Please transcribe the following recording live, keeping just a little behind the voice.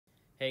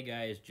Hey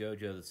guys,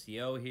 JoJo the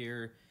CO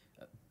here.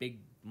 A big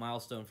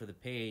milestone for the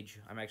page.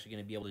 I'm actually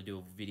going to be able to do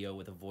a video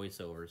with a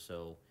voiceover,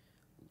 so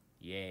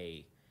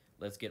yay.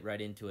 Let's get right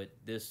into it.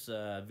 This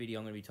video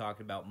I'm going to be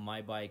talking about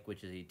my bike,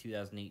 which is a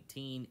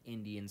 2018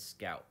 Indian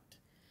Scout.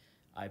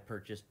 I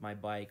purchased my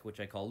bike, which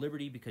I call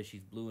Liberty because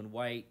she's blue and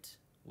white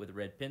with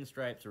red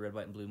pinstripes. A red,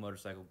 white, and blue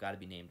motorcycle, got to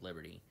be named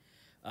Liberty.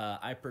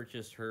 I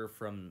purchased her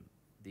from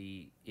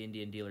the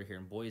Indian dealer here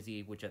in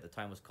Boise, which at the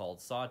time was called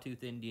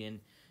Sawtooth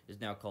Indian, is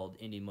now called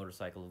Indian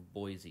Motorcycle of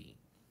Boise.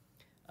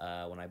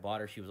 When I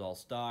bought her, she was all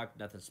stock,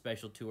 nothing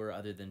special to her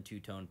other than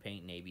two-tone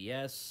paint and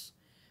ABS.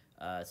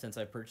 Since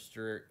I purchased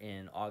her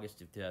in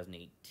August of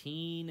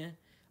 2018,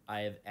 I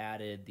have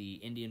added the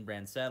Indian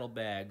brand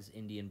saddlebags,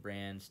 Indian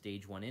brand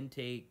Stage 1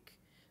 intake,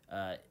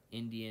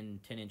 Indian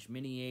 10-inch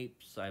mini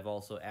apes. I've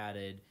also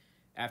added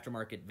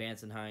aftermarket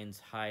Vance &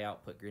 Hines high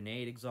output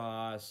grenade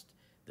exhaust,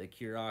 the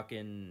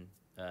Kurakin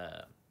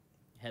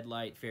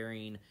headlight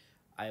fairing.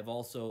 I have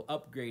also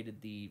upgraded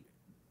the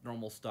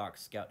normal stock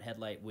Scout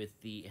headlight with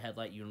the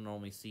headlight you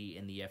normally see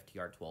in the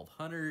FTR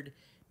 1200.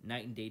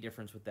 Night and day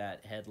difference with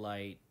that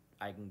headlight.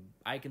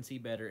 I can see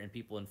better, and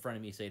people in front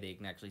of me say they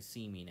can actually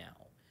see me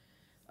now.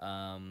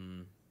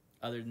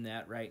 Other than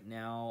that, right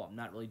now, I'm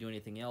not really doing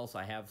anything else.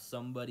 I have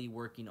somebody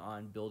working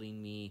on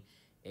building me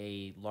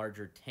a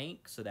larger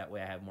tank, so that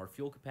way I have more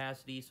fuel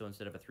capacity. So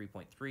instead of a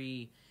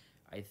 3.3,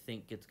 I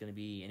think it's going to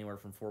be anywhere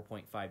from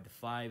 4.5 to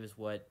 5 is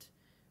what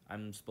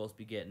I'm supposed to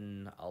be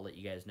getting. I'll let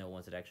you guys know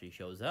once it actually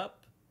shows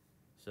up.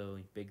 So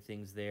big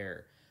things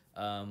there.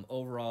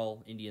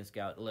 Overall, Indian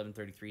Scout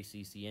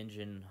 1133cc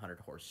engine, 100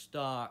 horse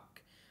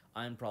stock.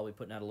 I'm probably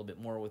putting out a little bit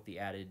more with the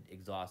added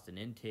exhaust and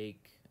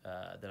intake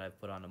that I've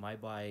put onto my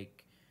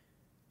bike.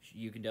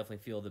 You can definitely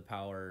feel the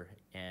power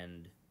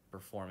and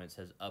performance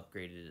has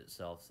upgraded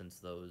itself since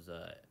those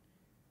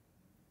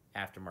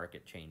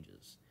aftermarket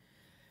changes.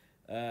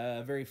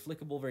 Very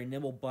flickable, very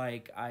nimble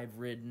bike. I've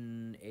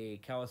ridden a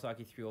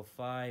Kawasaki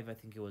 305, I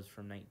think it was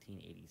from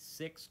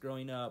 1986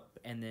 growing up,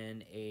 and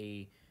then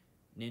a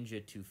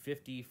Ninja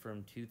 250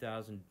 from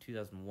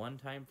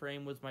 2000-2001 time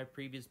frame was my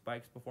previous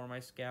bikes before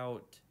my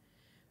Scout.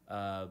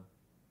 Have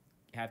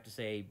to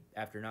say,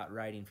 after not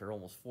riding for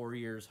almost 4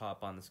 years,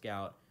 hop on the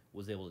Scout,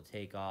 was able to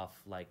take off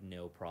like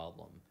no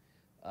problem.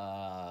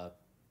 I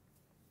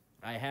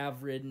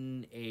have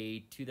ridden a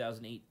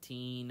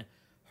 2018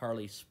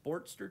 Harley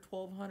Sportster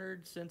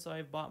 1200 since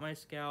I've bought my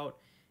Scout,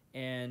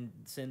 and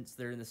since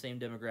they're in the same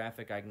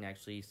demographic, I can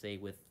actually say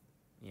with,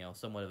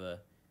 somewhat of a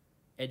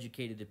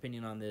educated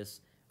opinion on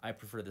this, I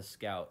prefer the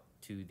Scout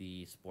to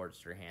the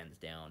Sportster hands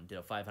down. Did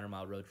a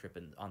 500-mile road trip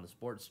on the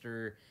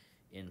Sportster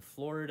in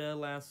Florida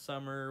last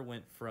summer,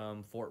 went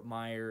from Fort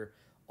Myer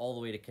all the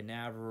way to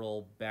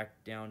Canaveral,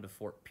 back down to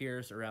Fort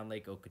Pierce, around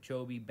Lake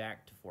Okeechobee,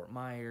 back to Fort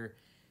Myer.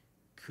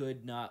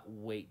 Could not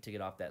wait to get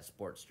off that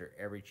Sportster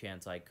every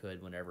chance I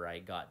could whenever I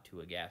got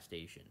to a gas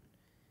station.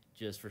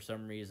 Just for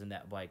some reason,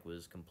 that bike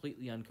was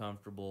completely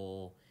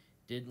uncomfortable,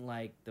 didn't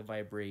like the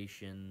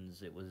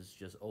vibrations. It was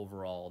just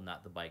overall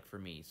not the bike for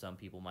me. Some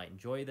people might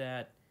enjoy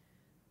that,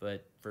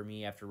 but for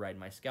me, after riding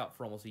my Scout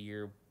for almost a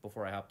year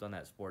before I hopped on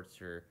that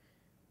Sportster,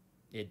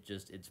 it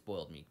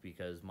spoiled me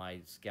because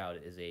my Scout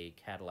is a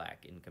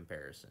Cadillac in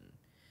comparison.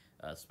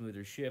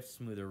 Smoother shift,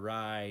 smoother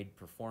ride,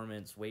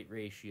 performance, weight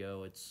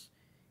ratio, it's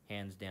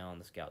hands down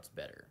the Scout's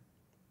better.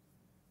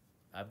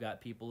 I've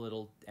got people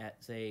that'll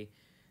say,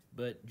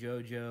 but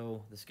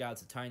JoJo, the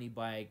Scout's a tiny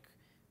bike.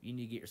 You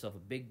need to get yourself a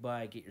big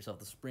bike, get yourself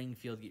the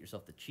Springfield, get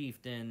yourself the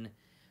Chieftain.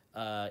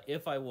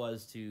 If I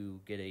was to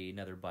get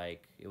another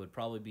bike, it would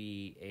probably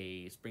be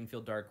a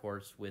Springfield Dark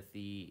Horse with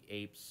the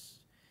Apes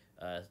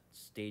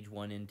Stage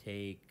 1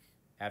 intake,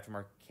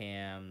 aftermarket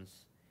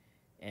cams,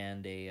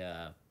 and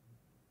a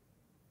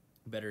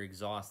better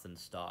exhaust than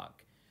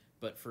stock.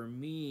 But for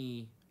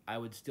me, I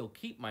would still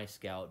keep my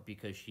Scout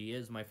because she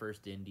is my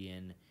first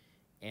Indian,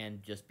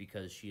 and just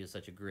because she is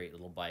such a great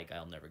little bike,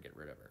 I'll never get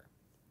rid of her.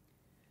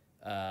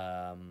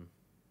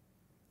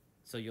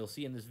 So you'll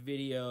see in this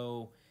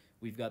video,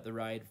 we've got the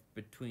ride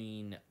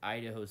between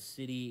Idaho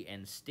City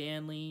and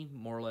Stanley,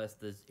 more or less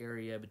this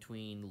area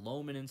between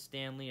Lowman and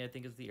Stanley, I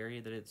think is the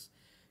area that it's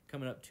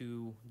coming up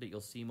to, that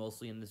you'll see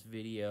mostly in this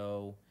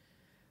video.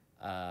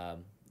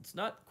 It's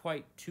not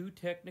quite too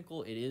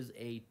technical. It is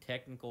a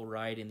technical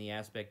ride in the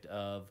aspect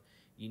of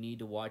you need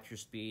to watch your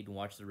speed and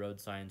watch the road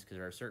signs, because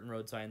there are certain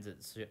road signs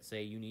that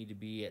say you need to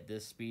be at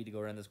this speed to go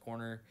around this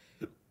corner,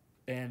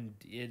 and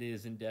it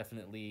is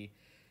indefinitely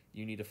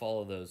you need to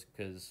follow those,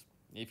 because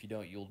if you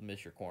don't, you'll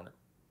miss your corner.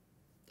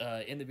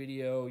 In the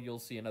video, you'll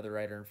see another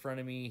rider in front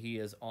of me. He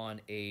is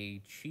on a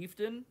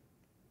Chieftain.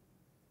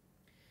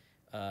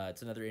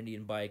 It's another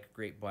Indian bike,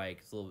 great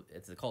bike.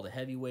 It's called a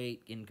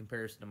heavyweight in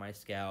comparison to my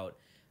Scout.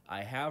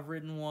 I have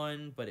ridden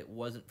one, but it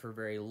wasn't for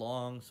very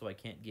long, so I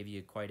can't give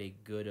you quite a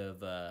good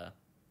of a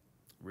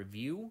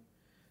review.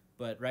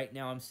 But right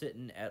now I'm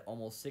sitting at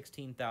almost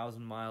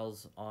 16,000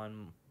 miles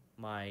on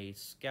my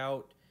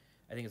Scout.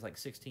 I think it's like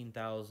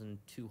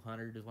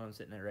 16,200 is what I'm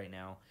sitting at right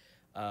now.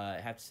 I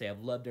have to say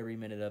I've loved every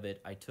minute of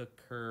it. I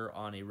took her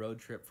on a road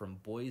trip from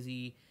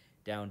Boise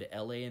down to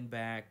LA and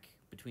back.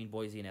 Between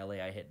Boise and LA,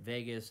 I hit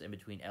Vegas, and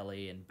between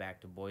LA and back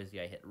to Boise,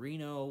 I hit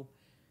Reno.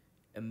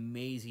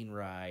 Amazing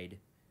ride.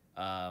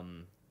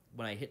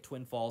 When I hit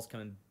Twin Falls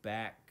coming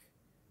back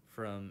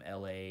from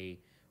LA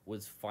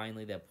was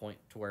finally that point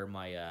to where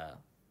my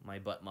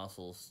butt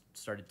muscles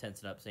started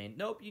tensing up, saying,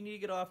 nope, you need to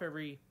get off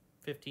every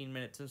 15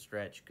 minutes and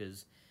stretch,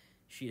 because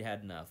she'd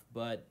had enough.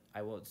 But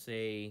I won't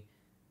say,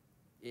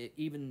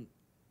 even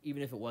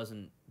if it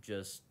wasn't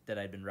just that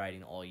I'd been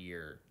riding all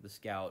year, the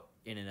Scout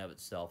in and of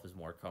itself is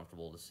more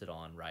comfortable to sit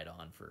on, ride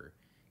on for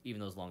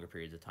even those longer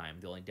periods of time.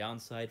 The only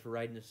downside for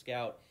riding a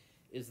Scout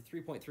is the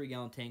 3.3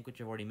 gallon tank,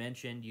 which I've already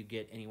mentioned. You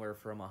get anywhere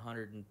from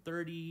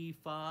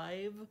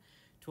 135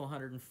 to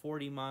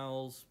 140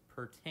 miles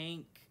per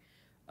tank.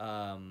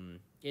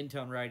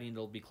 In-town riding,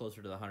 it'll be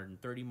closer to the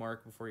 130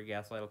 mark before your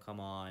gas light will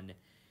come on.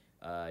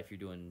 If you're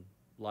doing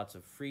lots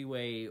of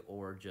freeway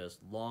or just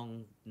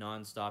long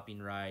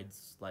non-stopping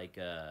rides, like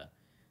the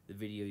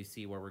video you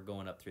see where we're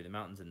going up through the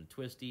mountains and the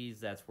twisties,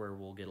 that's where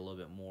we'll get a little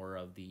bit more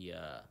of the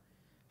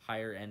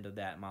higher end of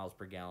that miles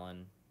per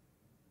gallon.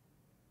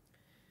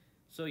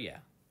 So yeah,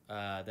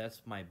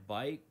 that's my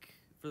bike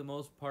for the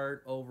most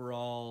part.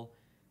 Overall,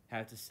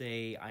 have to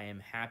say I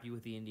am happy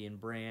with the Indian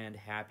brand,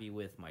 happy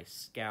with my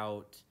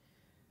Scout.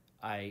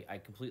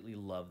 I completely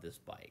love this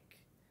bike.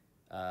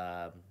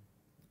 The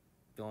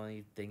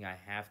only thing I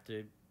have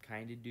to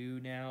kind of do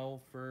now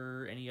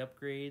for any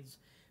upgrades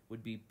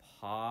would be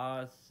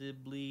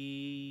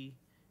possibly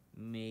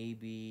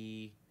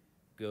maybe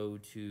go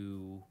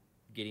to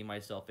getting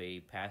myself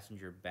a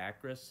passenger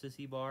backrest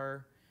sissy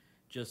bar,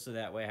 just so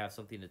that way I have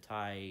something to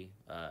tie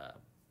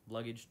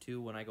luggage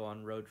to when I go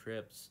on road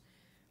trips.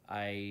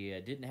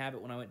 I didn't have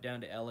it when I went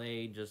down to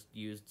LA, just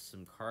used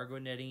some cargo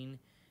netting.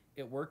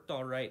 It worked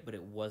all right, but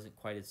it wasn't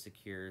quite as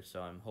secure,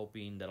 so I'm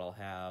hoping that I'll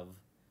have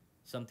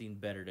something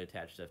better to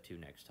attach stuff to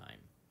next time.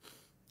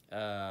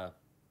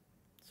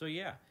 So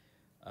yeah,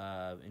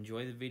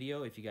 enjoy the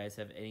video. If you guys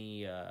have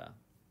any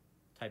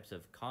types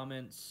of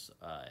comments,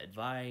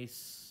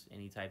 advice,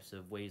 any types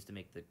of ways to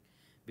make the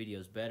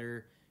videos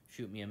better,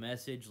 shoot me a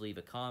message, leave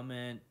a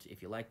comment.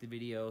 If you like the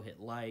video, hit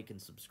like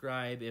and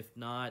subscribe. If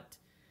not,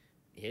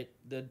 hit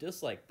the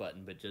dislike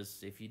button. But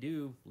just, if you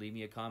do, leave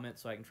me a comment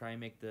so I can try and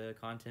make the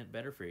content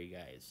better for you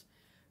guys.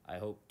 I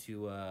hope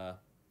to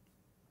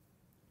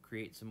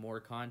create some more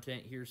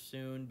content here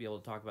soon, be able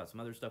to talk about some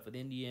other stuff with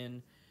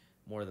Indian,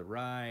 more of the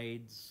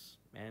rides,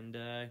 and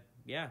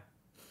yeah.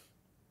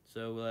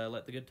 So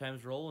let the good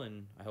times roll,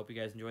 and I hope you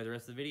guys enjoy the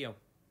rest of the video.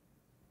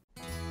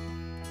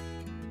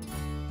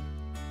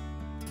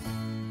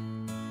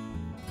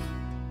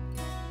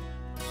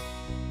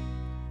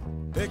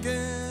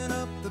 Picking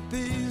up the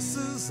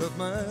pieces of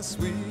my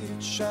sweet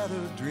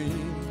shattered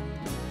dream,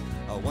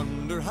 I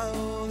wonder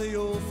how the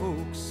old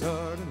folks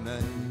are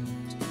tonight.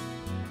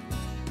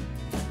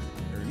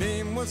 Her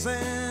name was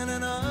Anne,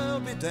 and I'll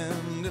be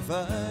damned if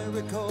I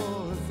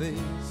recall her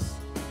face.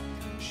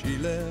 She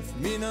left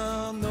me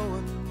not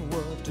knowing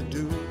what to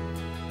do.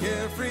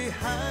 Carefree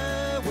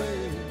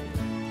highway,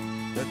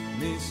 let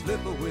me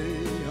slip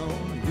away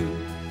on you.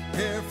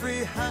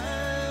 Carefree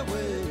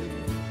highway,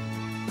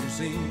 you've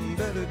seen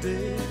better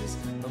days,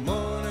 the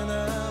morning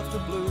after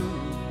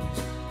blues,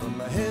 from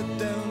my head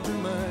down to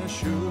my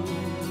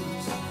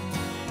shoes.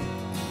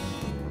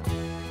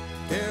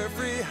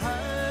 Carefree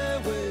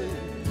highway,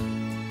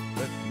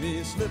 let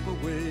me slip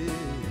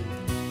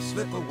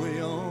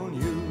away on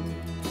you.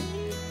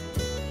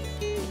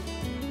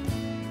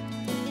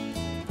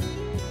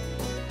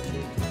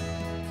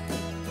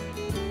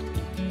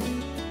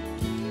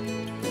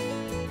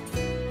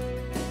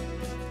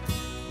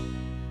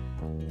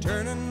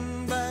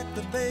 Turning back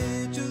the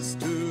pages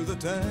to the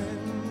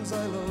times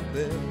I love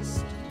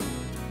best,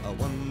 I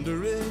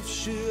wonder if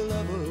she'll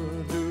ever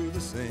do the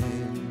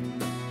same.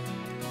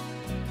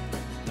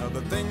 Now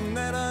the thing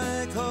that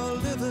I call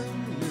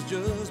living is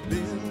just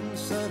being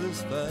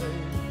satisfied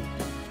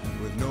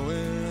with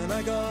knowing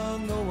I got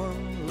no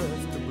one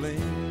left to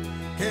blame.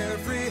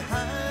 Carefree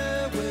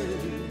highway,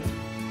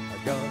 I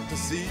got to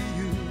see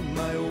you,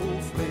 my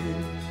old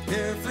flame.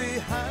 Carefree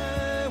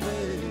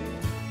highway,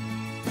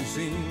 you've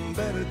seen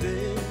better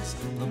days,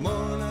 the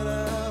morning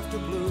after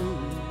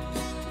blues,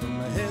 from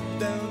my head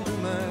down to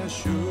my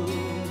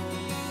shoes.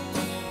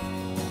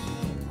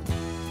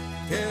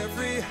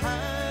 Carefree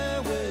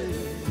highway,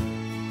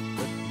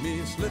 let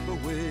me slip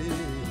away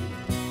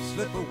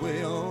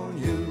on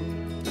you.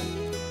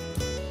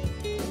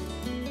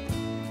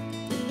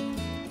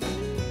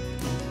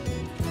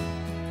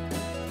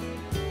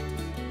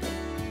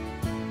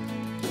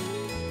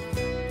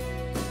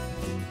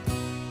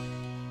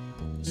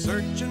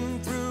 Searching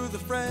through the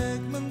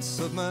fragments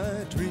of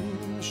my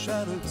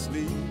dream-shattered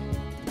sleep,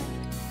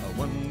 I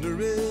wonder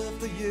if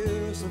the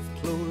years have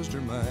closed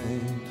her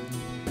mind.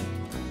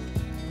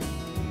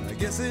 I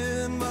guess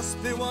it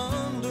must be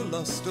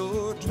wanderlust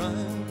or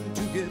trying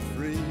to get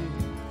free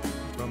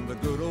from the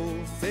good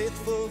old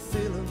faithful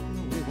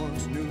feeling we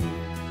once knew.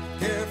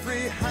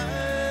 Carefree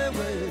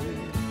highway,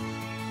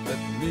 let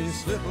me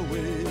slip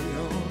away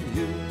on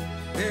you.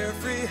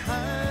 carefree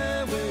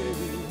highway.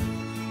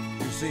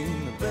 You've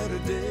seen the better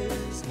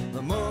days,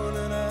 the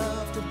morning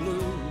after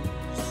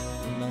blues,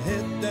 and I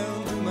head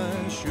down to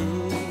my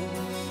shoes.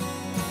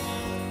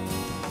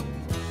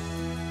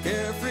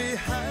 Carefree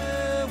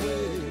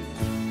highway,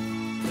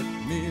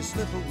 let me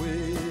slip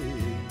away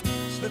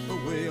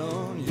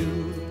on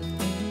you.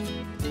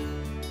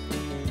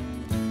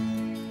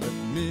 Let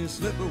me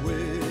slip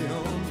away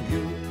on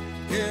you.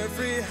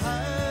 Carefree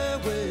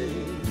highway,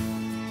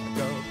 I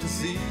got to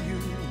see you,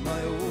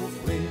 my old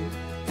flame.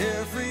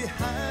 Carefree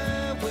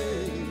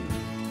highway,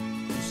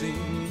 you've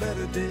seen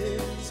better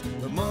days,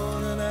 the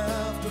morning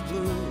after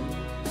blue,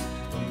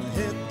 from my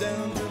head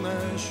down to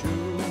my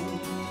shoe.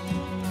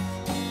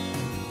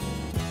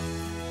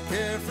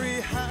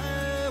 Carefree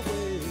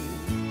highway,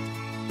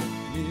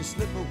 let me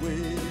slip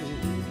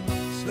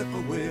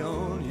away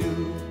on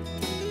you.